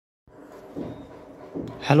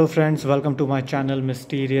Hello friends, welcome to my channel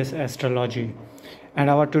Mysterious Astrology, and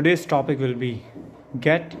our today's topic will be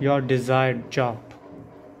get your desired job.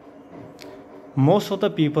 Most of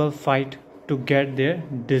the people fight to get their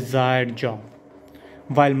desired job,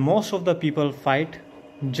 while most of the people fight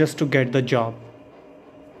just to get the job.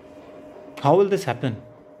 How will this happen?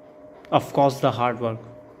 Of course the hard work,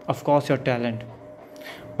 of course your talent.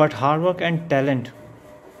 But hard work and talent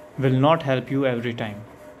will not help you every time.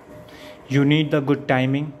 You need the good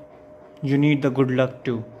timing, you need the good luck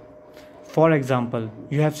too. For example,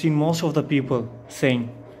 you have seen most of the people saying,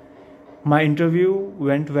 my interview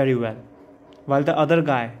went very well. While the other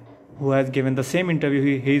guy who has given the same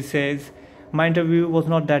interview, he says, my interview was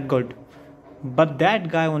not that good. But that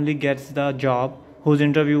guy only gets the job whose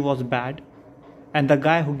interview was bad. And the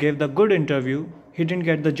guy who gave the good interview, he didn't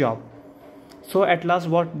get the job. So at last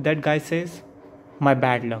what that guy says? My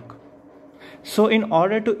bad luck. So in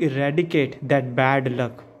order to eradicate that bad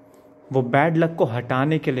luck, वो bad luck को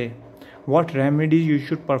हटाने के लिए, what remedies you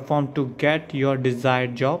should perform to get your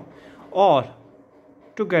desired job or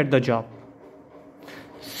to get the job.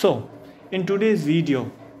 So in today's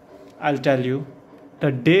video, I'll tell you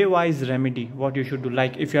the day-wise remedy, what you should do.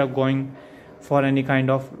 Like if you are going for any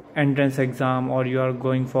kind of entrance exam or you are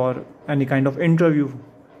going for any kind of interview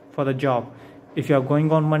for the job. If you are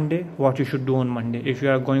going on Monday, what you should do on Monday. If you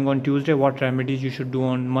are going on Tuesday, what remedies you should do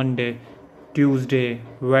on Monday, Tuesday,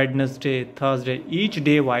 Wednesday, Thursday. Each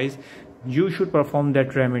day wise, you should perform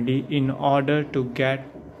that remedy in order to get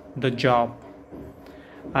the job.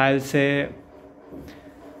 I'll say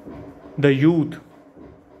the youth,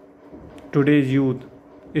 today's youth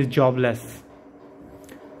is jobless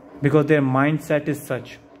because their mindset is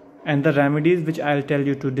such. And the remedies which I'll tell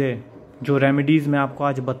you today, जो remedies मैं आपको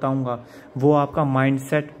आज बताऊंगा, वो आपका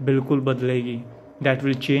mindset बिल्कुल बदलेगी. That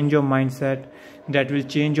will change your mindset, that will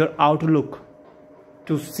change your outlook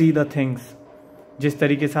to see the things. जिस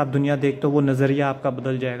तरीके से आप दुनिया देखते हो वो नज़रिया आपका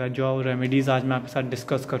बदल जाएगा. जो रेमेडीज़ आज मैं आपके साथ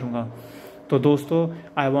डिस्कस करूंगा. तो दोस्तों,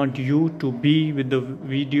 I want you to be with the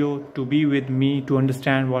video, to be with me, to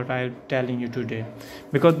understand what I am telling you today,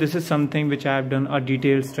 because this is something which I have done a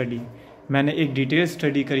detail study. मैंने एक detail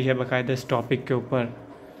study करी है बाकायदा इस topic के ऊपर.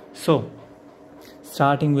 So,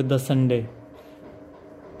 starting with the Sunday,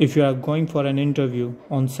 if you are going for an interview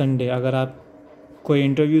on Sunday, अगर आप कोई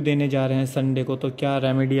इंटरव्यू देने जा रहे हैं संडे को, तो क्या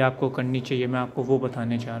रेमेडी आपको करनी चाहिए, मैं आपको वो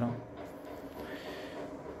बताने जा रहा हूँ.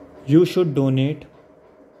 You should donate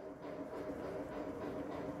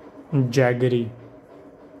jaggery.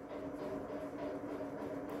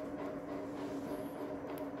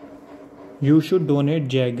 You should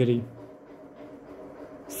donate jaggery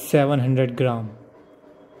 700 gram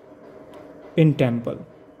in temple.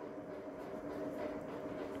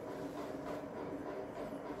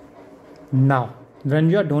 Now, when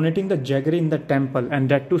you are donating the jaggery in the temple, and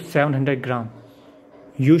that to 700 gram,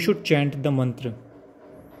 you should chant the mantra.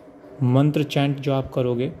 Mantra chant जो आप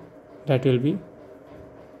करोगे, that will be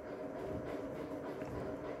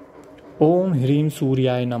ओम ह्रीम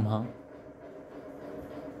सूर्याय नमः.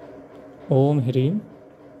 ओम ह्रीम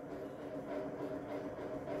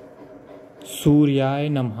सूर्याय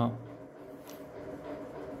नमः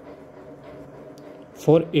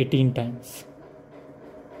for 18 times.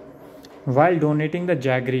 While donating the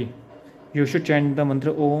jaggery, you should chant the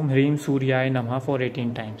mantra Om Hreem Suryaya Namah for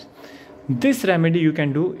 18 times. This remedy you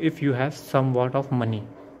can do if you have somewhat of money.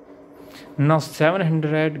 Now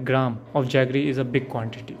 700 gram of jaggery is a big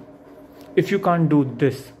quantity. If you can't do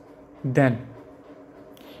this, then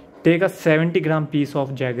take a 70 gram piece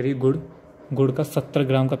of jaggery, गुड़ का 70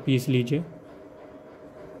 ग्राम का piece लीजिए.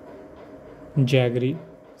 Jaggery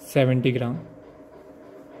 70 gram.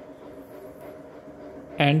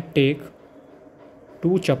 And take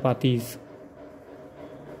 2 chapatis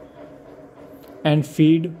and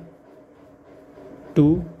feed 2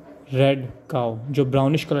 red cow. जो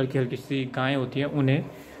brownish colour की हल्की सी गायें होती हैं, उन्हें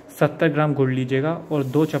 70 ग्राम गुड़ लीजिएगा और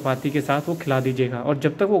 2 चपाती के साथ वो खिला दीजिएगा. और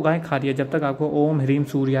जब तक वो गाय खा रही है, जब तक आपको ओम ह्रीम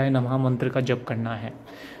सूर्याय नमः मंत्र का जप करना है.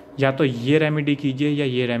 या तो ये रेमेडी कीजिए या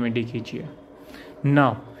ये रेमेडी कीजिए.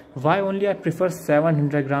 Now why only I prefer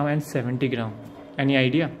 700 gram and 70 gram? Any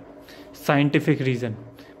idea? Scientific reason,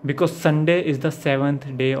 because Sunday is the 7th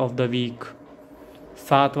day of the week.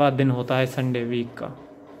 7वां दिन होता है संडे वीक का.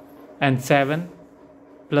 And 7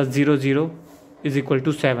 + 0 0 is equal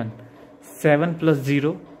to 7. 7 +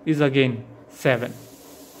 0 is again 7.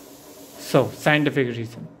 So scientific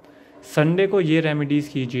reason. Sunday को ये remedies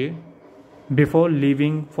कीजिए before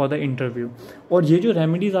leaving for the interview. और ये जो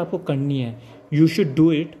रेमेडीज़ आपको करनी है, you should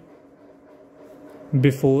do it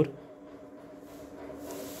before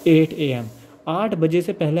 8 AM. 8 बजे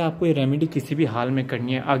से पहले आपको ये रेमेडी किसी भी हाल में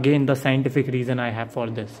करनी है. Again the scientific reason I have for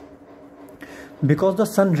this, because the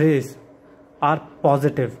sun rays are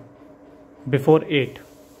positive before 8,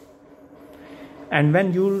 and when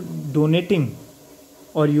you donating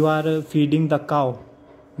or you are feeding the cow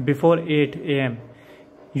before 8 a.m.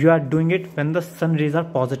 you are doing it when the sun rays are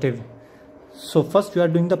positive. So first you are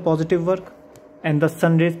doing the positive work and the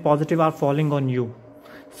sun rays positive are falling on you,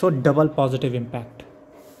 so double positive impact.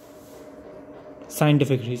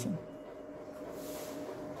 Scientific reason.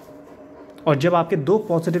 और जब आपके 2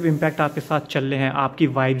 positive impact आपके साथ चल रहे हैं, आपकी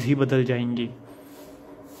vibes ही बदल जाएंगी.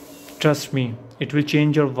 Trust me, it will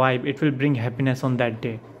change your vibe, it will bring happiness on that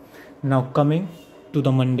day. Now coming to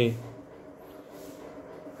the Monday.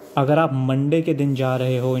 अगर आप मंडे के दिन जा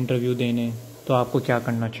रहे हो इंटरव्यू देने, तो आपको क्या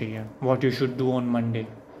करना चाहिए? What you should do on Monday?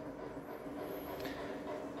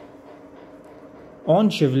 On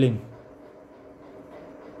Shivling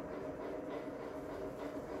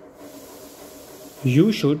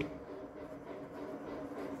you should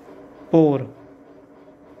pour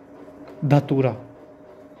dhatura.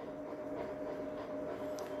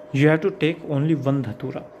 You have to take only 1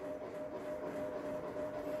 dhatura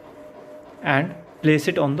and place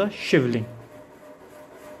it on the shivling.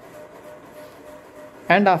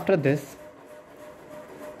 And after this,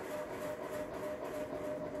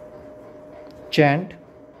 chant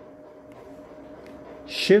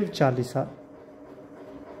Shiv Chalisa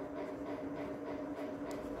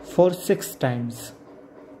for 6 times.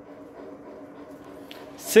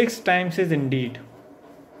 6 times is indeed.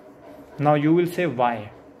 Now you will say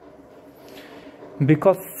why?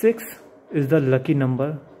 Because 6 is the lucky number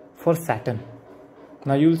for Saturn.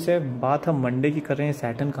 Now you will say बात हम Monday की कर रहे हैं,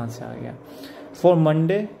 Saturn कहाँ से आ गया? For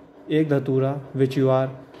Monday, एक धतूरा which you are,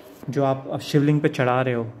 जो आप शिवलिंग पे चढ़ा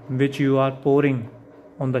रहे हो, which you are pouring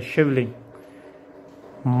on the Shivling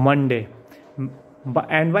Monday,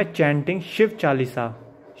 and by chanting Shiv Chalisa.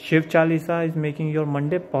 Shiv Chalisa is making your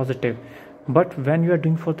Monday positive. But when you are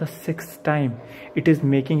doing for the 6th time, it is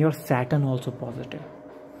making your Saturn also positive.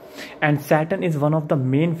 And Saturn is one of the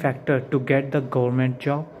main factor to get the government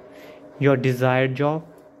job, your desired job,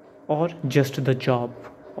 or just the job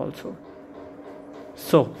also.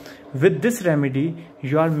 So with this remedy,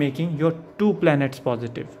 you are making your 2 planets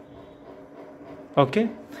positive. Okay,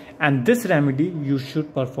 and this remedy you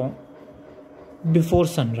should perform before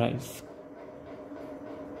sunrise.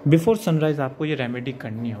 Before sunrise आपको ये remedy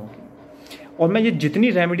करनी होगी. और मैं ये जितनी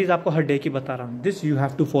remedies आपको हर day की बता रहा हूँ, this you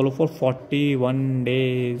have to follow for 41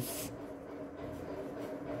 days.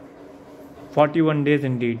 41 days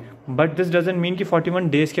indeed. But this doesn't mean कि 41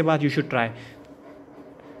 days के बाद you should try.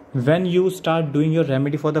 When you start doing your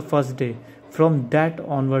remedy for the first day, from that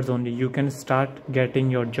onwards only you can start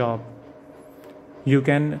getting your job. You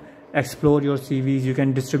can explore your CVs, you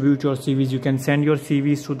can distribute your CVs, you can send your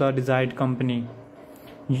CVs to the desired company.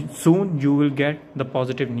 Soon you will get the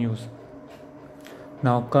positive news.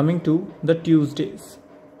 Now coming to the Tuesdays,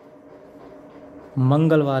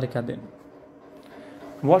 मंगलवार का दिन.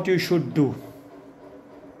 What you should do?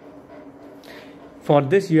 For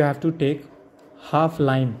this you have to take half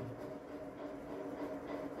lime,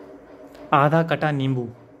 आधा कटा नींबू,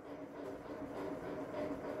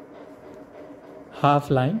 half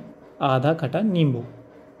lime, आधा कटा नींबू,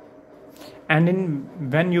 and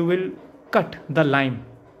when you will cut the lime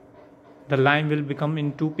will become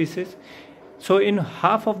in 2 pieces. So in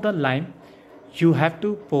half of the lime you have to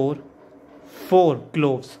pour 4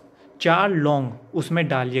 cloves, 4 लौंग उसमें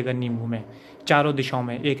डालिएगा नींबू में, चारों दिशाओं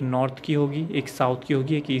में. एक नॉर्थ की होगी, एक साउथ की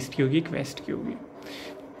होगी, एक ईस्ट की होगी, एक वेस्ट की होगी.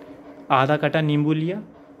 आधा कटा नींबू लिया,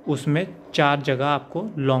 उसमें 4 जगह आपको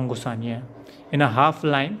लौंग घुसानी है. इन a half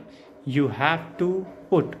line you have to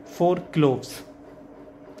put 4 cloves.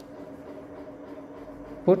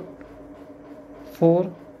 Put 4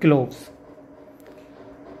 cloves.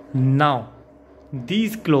 Now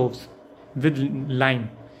these cloves with lime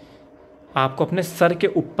आपको अपने सर के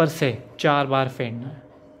ऊपर से 4 बार फेरना है.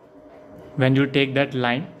 When you take that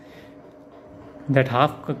lime, that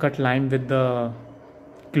half cut lime with the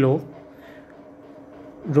clove,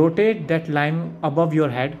 rotate that lime above your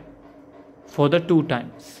head for the 2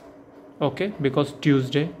 times. Okay, because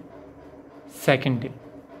Tuesday, 2nd day,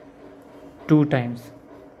 2 times.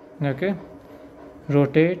 Okay,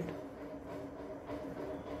 rotate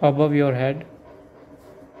above your head,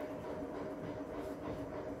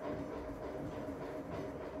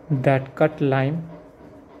 that cut lime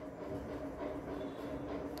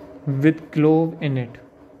with clove in it.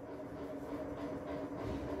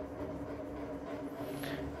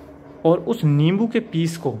 और उस नींबू के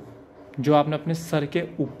piece को जो आपने अपने sir के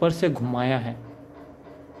ऊपर से घुमाया है,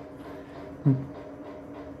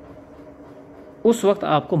 उस वक्त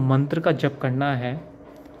आपको मंत्र का जप करना है,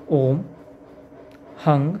 ओम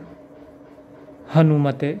हंग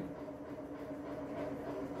हनुमते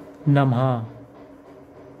नमः।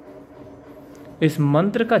 इस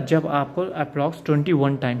मंत्र का जप आपको अप्रॉक्स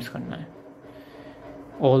 21 टाइम्स करना है।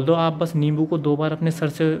 ऑल्दो आप बस नींबू को 2 बार अपने सर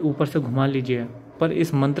से ऊपर से घुमा लीजिए, पर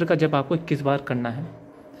इस मंत्र का जप आपको 21 बार करना है।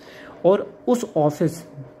 और उस office,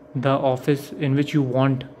 the office in which you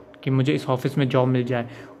want कि मुझे इस ऑफिस में जॉब मिल जाए,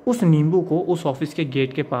 उस नींबू को उस ऑफिस के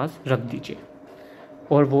गेट के पास रख दीजिए।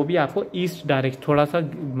 और वो भी आपको ईस्ट डायरेक्ट, थोड़ा सा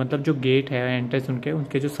मतलब जो गेट है एंट्रेंस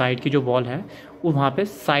उनके जो साइड की जो वॉल है वो वहाँ पे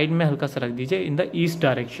साइड में हल्का सा रख दीजिए, in the east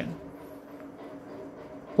direction.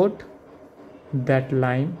 Put that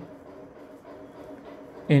line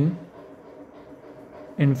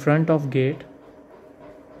in front of gate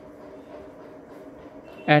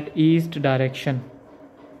at east direction।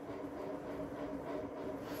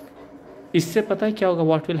 इससे पता है क्या होगा?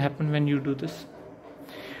 what will happen when you do this?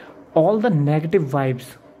 all the negative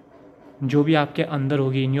vibes जो भी आपके अंदर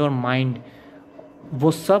होगी in your mind,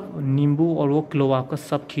 वो सब नींबू और वो क्लोव आपका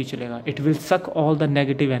सब खींच लेगा। इट विल सक all the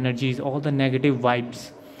negative energies, all the negative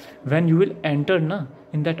vibes. when you will enter ना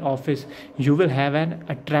in that office, you will have an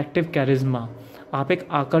attractive charisma। आप एक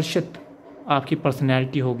आकर्षित आपकी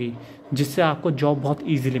पर्सनैलिटी होगी जिससे आपको जॉब बहुत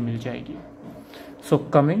इजीली मिल जाएगी। So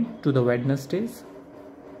coming to the Wednesday's,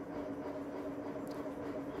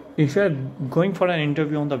 if you are going for an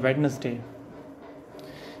interview on the Wednesday,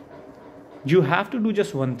 you have to do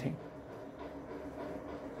just one thing: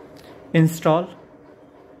 install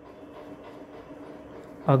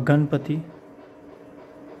a Ganpati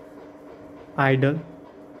idol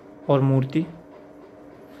और मूर्ति।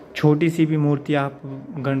 छोटी सी भी मूर्ति आप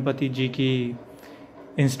गणपति जी की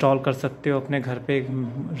इंस्टॉल कर सकते हो, अपने घर पे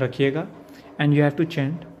रखिएगा। And you have to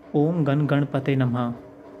chant ओम गण गणपते नमः,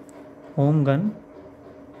 ओम गण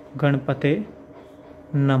गणपते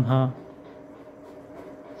नमः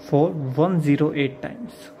for 108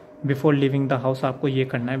 times before living the house. आपको ये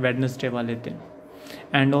करना है वेडनेसडे वाले दिन।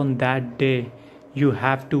 And on that day you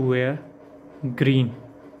have to where green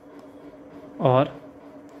or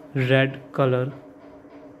red color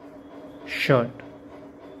shirt.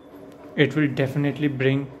 It will definitely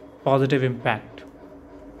bring positive impact.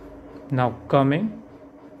 Now coming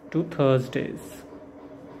to Thursdays,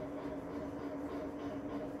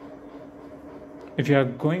 if you are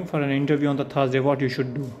going for an interview on the Thursday, what you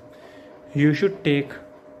should do? You should take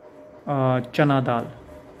chana dal.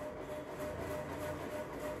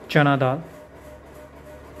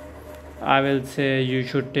 I will say you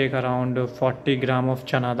should take around 40 gram of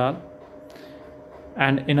chana dal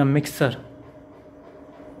and in a mixer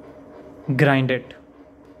grind it।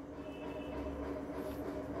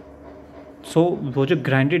 So वो जो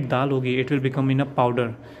grinded दाल होगी it will become in a powder।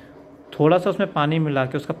 थोड़ा सा उसमें पानी मिला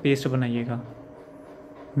के उसका पेस्ट बनाइएगा।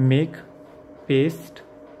 Make paste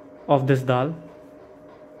of this dal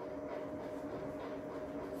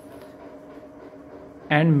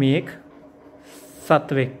and make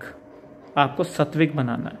sattvic। आपको सत्विक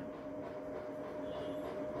बनाना है,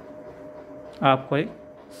 आपको एक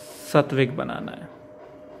सत्विक बनाना है।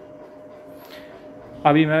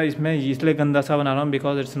 अभी मैं इसमें इसलिए गंदा सा बना रहा हूँ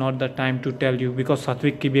because it's not the time to tell you, because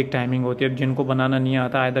सत्विक की भी एक टाइमिंग होती है। जिनको बनाना नहीं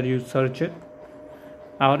आता, आइदर यू सर्च इट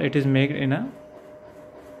और it is made in a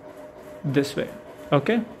this way.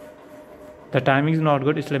 Okay, the timing is not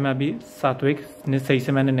good, इसलिए मैं अभी सात्विक सही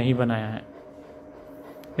से मैंने नहीं बनाया है,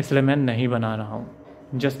 इसलिए मैं नहीं बना रहा हूँ।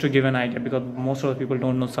 just to give an idea because most of the people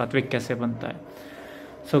don't know सात्विक कैसे बनता है।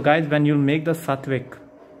 so guys, when you make the सात्विक,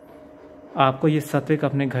 आपको ये सात्विक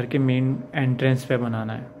अपने घर के मेन एंट्रेंस पे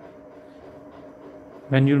बनाना है।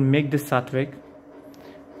 when you make this सात्विक,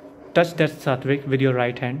 touch that सात्विक with your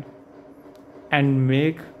right hand and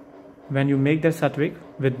when you make that सात्विक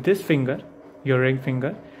with this finger, your ring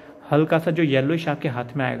finger, हल्का सा जो येलोइश आपके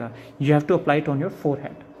हाथ में आएगा, you have to apply it on your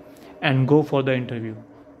forehead and go for the interview।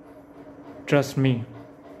 trust me,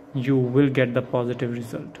 you will get the positive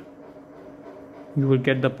result। you will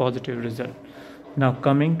get the positive result। now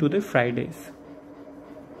coming to the Fridays,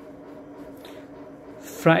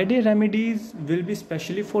 Friday remedies will be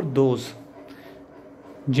specially for those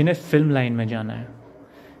जिन्हें film line में जाना है,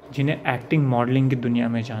 जिन्हें acting modelling की दुनिया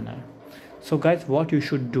में जाना है। so guys, what you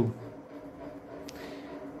should do,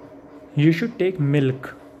 you should take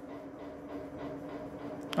milk,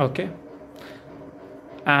 okay,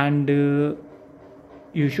 and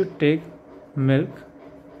you should take milk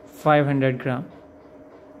 500 gram,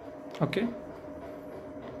 okay।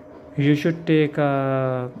 you should take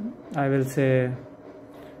I will say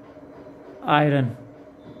iron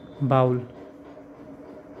bowl,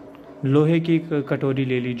 लोहे की कटोरी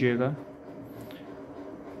ले लीजिएगा।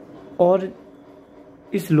 और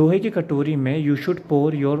इस लोहे की कटोरी में you should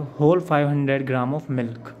pour your whole 500 gram of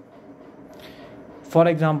milk. For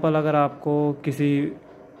example, अगर आपको किसी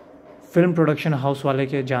फिल्म प्रोडक्शन हाउस वाले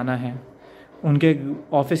के जाना है, उनके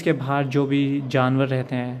ऑफिस के बाहर जो भी जानवर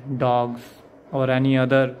रहते हैं, डॉग्स और एनी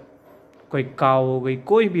अदर, कोई काव हो गई,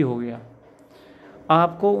 कोई भी हो गया,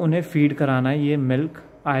 आपको उन्हें फीड कराना है ये मिल्क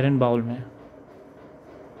आयरन बाउल में।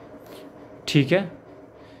 ठीक है?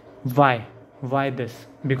 Why this?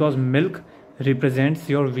 Because milk represents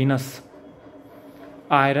your Venus,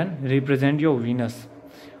 iron represent your Venus,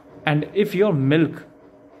 and if your milk,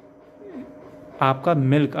 आपका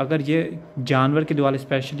मिल्क अगर ये जानवर के द्वारा,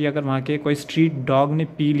 स्पेशली अगर वहाँ के कोई स्ट्रीट डॉग ने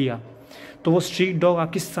पी लिया, तो वो स्ट्रीट डॉग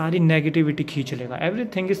आपकी सारी नेगेटिविटी खींच लेगा।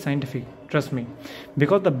 Everything is scientific, trust me,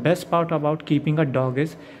 because the best part about keeping a dog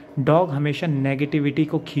is, dog हमेशा नेगेटिविटी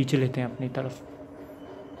को खींच लेते हैं अपनी तरफ।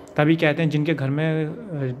 तभी कहते हैं जिनके घर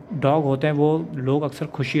में डॉग होते हैं वो लोग अक्सर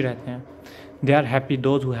खुशी रहते हैं। They are happy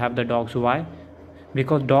those who have the dogs. Y?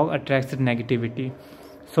 Because dog attracts negativity.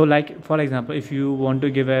 So like for example, if you want to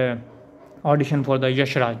give a audition for the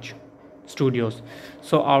Yashraj Studios,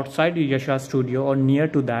 so outside Yashraj Studio or near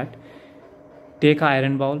to that, take a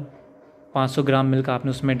iron bowl, 500 gram milk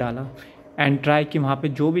आपने उसमें डाला, and try कि वहाँ पे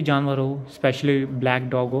जो भी जानवर हो, स्पेशली ब्लैक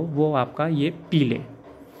डॉग हो, वो आपका ये पी ले।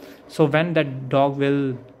 So when that dog will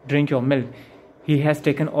drink your milk, he has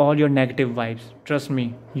taken all your negative vibes. Trust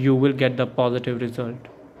me, you will get the positive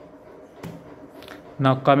result.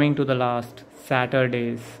 Now coming to the last,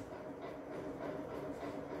 Saturdays.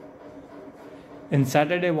 In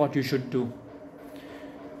Saturday, what you should do?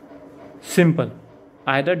 Simple.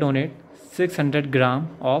 Either donate 600 gram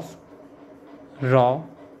of raw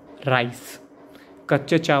rice.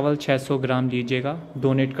 कच्चे चावल 600 ग्राम लीजिएगा,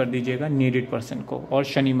 donate कर दीजिएगा needed person को और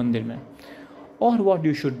शनि मंदिर में। और what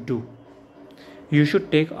you should do? You should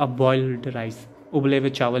take a boiled rice. उबले हुए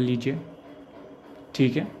चावल लीजिए,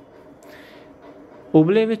 ठीक है?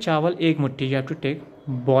 उबले हुए चावल एक मुट्ठी, you have to take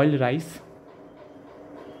boiled rice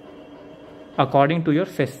according to your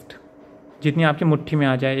fist, जितनी आपकी मुट्ठी में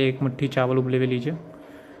आ जाए, एक मुट्ठी चावल उबले हुए लीजिए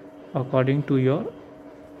अकॉर्डिंग टू योर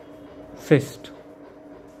फिस्ट,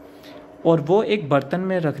 और वो एक बर्तन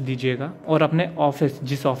में रख दीजिएगा और अपने ऑफिस,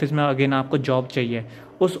 जिस ऑफिस में अगेन आपको जॉब चाहिए,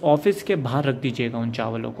 उस ऑफिस के बाहर रख दीजिएगा उन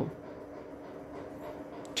चावलों को।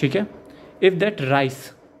 ठीक है? If that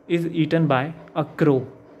rice is eaten by a crow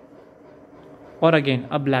और अगेन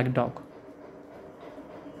अ ब्लैक डॉग,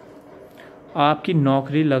 आपकी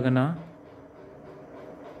नौकरी लगना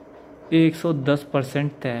 110%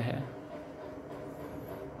 तय है।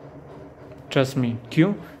 Trust me.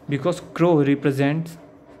 क्यों? Because crow represents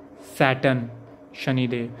Saturn,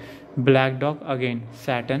 Shanidev, black dog again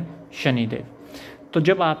Saturn, Shanidev. तो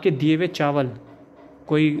जब आपके दिए हुए चावल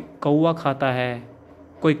कोई कौवा खाता है,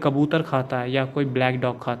 कोई कबूतर खाता है या कोई ब्लैक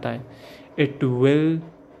डॉग खाता है, it will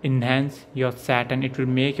enhance your Saturn, it will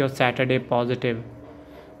make your Saturday positive.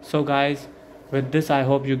 So guys, with this I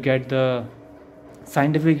hope you get the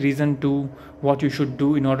scientific reason to what you should do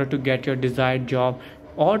in order to get your desired job,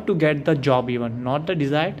 or to get the job, even not the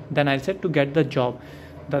desired, then I said to get the job.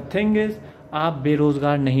 The thing is, आप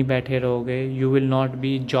बेरोज़गार नहीं बैठे रहोगे, you will not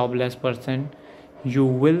be jobless person, you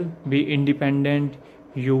will be independent,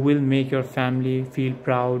 you will make your family feel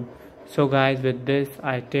proud. So guys, with this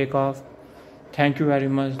I take off. Thank you very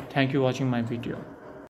much. Thank you for watching my video.